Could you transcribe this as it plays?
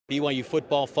BYU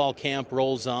football fall camp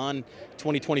rolls on,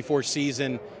 2024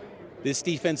 season. This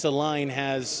defensive line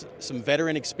has some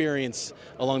veteran experience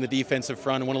along the defensive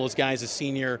front. And one of those guys is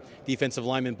senior defensive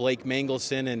lineman Blake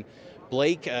Mangelson. And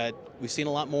Blake, we've seen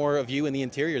a lot more of you in the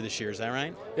interior this year, is that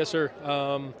right? Yes, sir.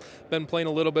 Been playing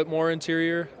a little bit more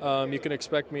interior. You can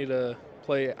expect me to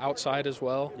play outside as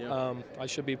well. Yeah. I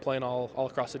should be playing all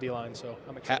across the D-line, so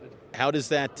I'm excited. How does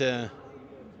that,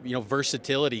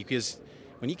 versatility, because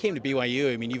when you came to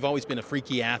BYU, I mean, you've always been a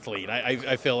freaky athlete.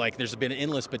 I feel like there's been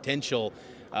endless potential.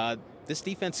 This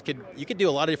defense you could do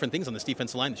a lot of different things on this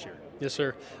defensive line this year. Yes,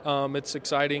 sir. It's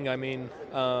exciting. I mean,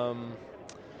 I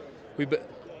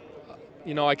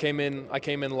came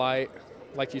in light,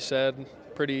 like you said,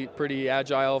 pretty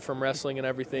agile from wrestling and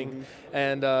everything,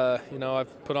 and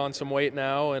I've put on some weight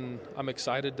now, and I'm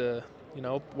excited to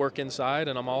work inside,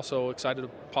 and I'm also excited to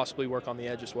possibly work on the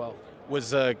edge as well.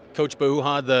 Was Coach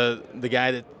Bahuha the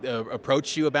guy that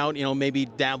approached you about maybe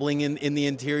dabbling in the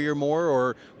interior more,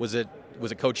 or was it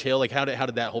Coach Hill? Like how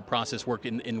did that whole process work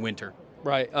in winter?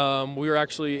 Right. We were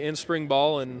actually in spring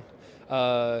ball, and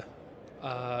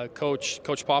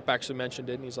Coach Pop actually mentioned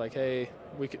it, and he's like, "Hey,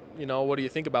 we could, what do you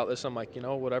think about this?" I'm like,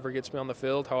 whatever gets me on the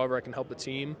field, however I can help the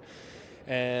team,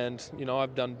 and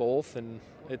I've done both, and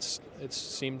it's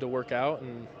seemed to work out,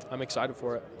 and I'm excited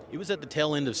for it. It was at the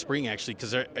tail end of spring, actually,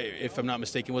 because if I'm not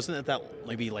mistaken, wasn't it that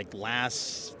maybe like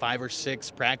last 5 or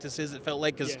 6 practices? It felt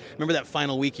like, because remember that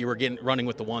final week you were running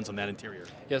with the ones on that interior.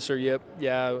 Yes, sir. Yep.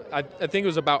 Yeah. I think it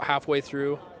was about halfway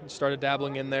through. Started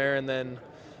dabbling in there, and then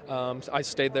I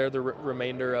stayed there the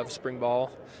remainder of spring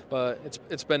ball. But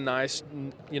it's been nice.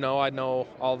 I know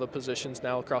all the positions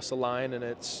now across the line, and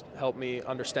it's helped me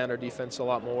understand our defense a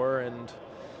lot more, and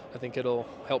I think it'll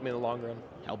help me in the long run.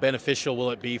 How beneficial will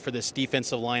it be for this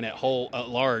defensive line at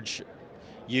large?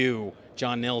 You,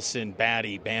 John Nelson,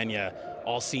 Batty, Banya,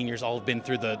 all seniors, all have been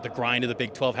through the grind of the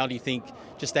Big 12. How do you think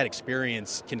just that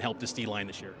experience can help this D-line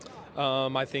this year?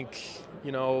 I think,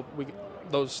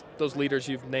 those leaders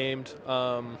you've named,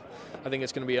 I think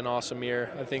it's going to be an awesome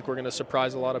year. I think we're going to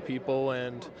surprise a lot of people,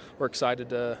 and we're excited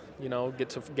to, get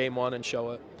to game one and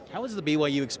show it. How has the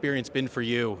BYU experience been for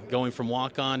you, going from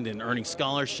walk-on and earning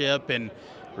scholarship and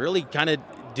really kind of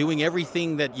doing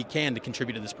everything that you can to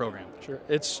contribute to this program? Sure.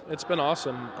 It's been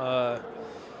awesome. A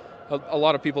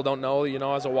lot of people don't know,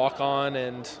 as a walk-on,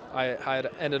 and I had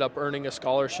ended up earning a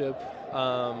scholarship.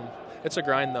 It's a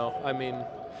grind, though. I mean,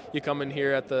 you come in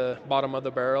here at the bottom of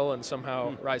the barrel and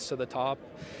somehow rise to the top,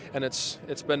 and it's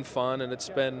been fun, and it's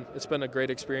been a great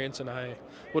experience, and I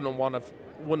wouldn't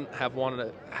have wanted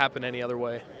it to happen any other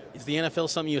way. Is the NFL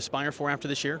something you aspire for after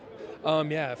this year?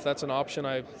 Yeah, if that's an option,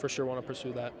 I for sure want to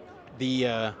pursue that.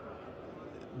 The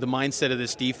mindset of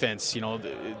this defense, do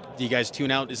you guys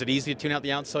tune out? Is it easy to tune out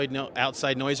the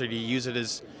outside noise, or do you use it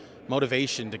as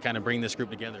motivation to kind of bring this group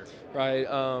together? Right.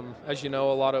 As you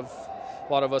know, a lot of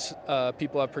us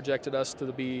people have projected us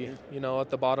to be, at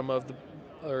the bottom of the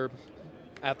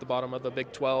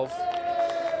Big 12,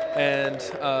 and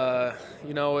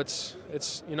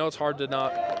it's hard to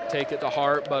not take it to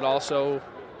heart, but also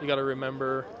you got to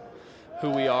remember who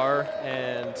we are,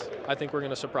 and I think we're going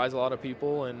to surprise a lot of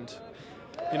people, and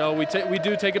we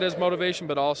do take it as motivation,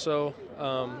 but also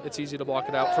it's easy to block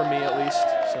it out, for me at least.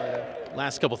 So, yeah.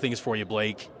 Last couple things for you,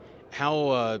 Blake.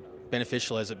 How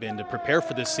beneficial has it been to prepare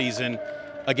for this season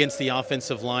against the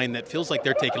offensive line that feels like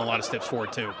they're taking a lot of steps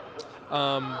forward too?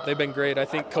 They've been great. I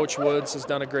think Coach Woods has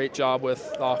done a great job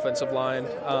with the offensive line.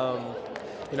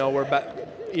 We're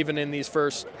even in these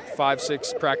first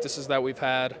 5-6 practices that we've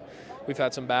had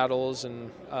some battles,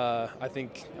 and I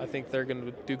think they're going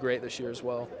to do great this year as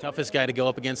well. Toughest guy to go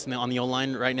up against on the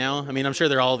O-line right now? I mean, I'm sure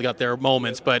they're all got their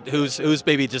moments, but who's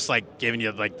maybe just like giving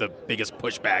you like the biggest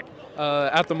pushback?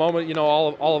 At the moment,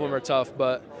 all of them are tough,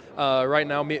 but right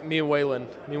now, me and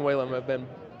Waylon have been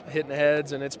hitting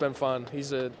heads, and it's been fun.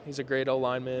 He's a great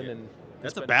O-lineman, and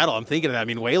that's a battle. I'm thinking of that. I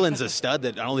mean, Waylon's a stud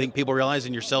that I don't think people realize,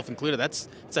 and yourself included. That's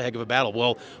a heck of a battle.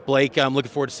 Well, Blake, I'm looking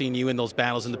forward to seeing you in those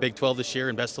battles in the Big 12 this year,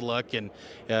 and best of luck, and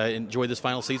enjoy this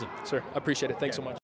final season. Sir, I appreciate it. Thanks so much.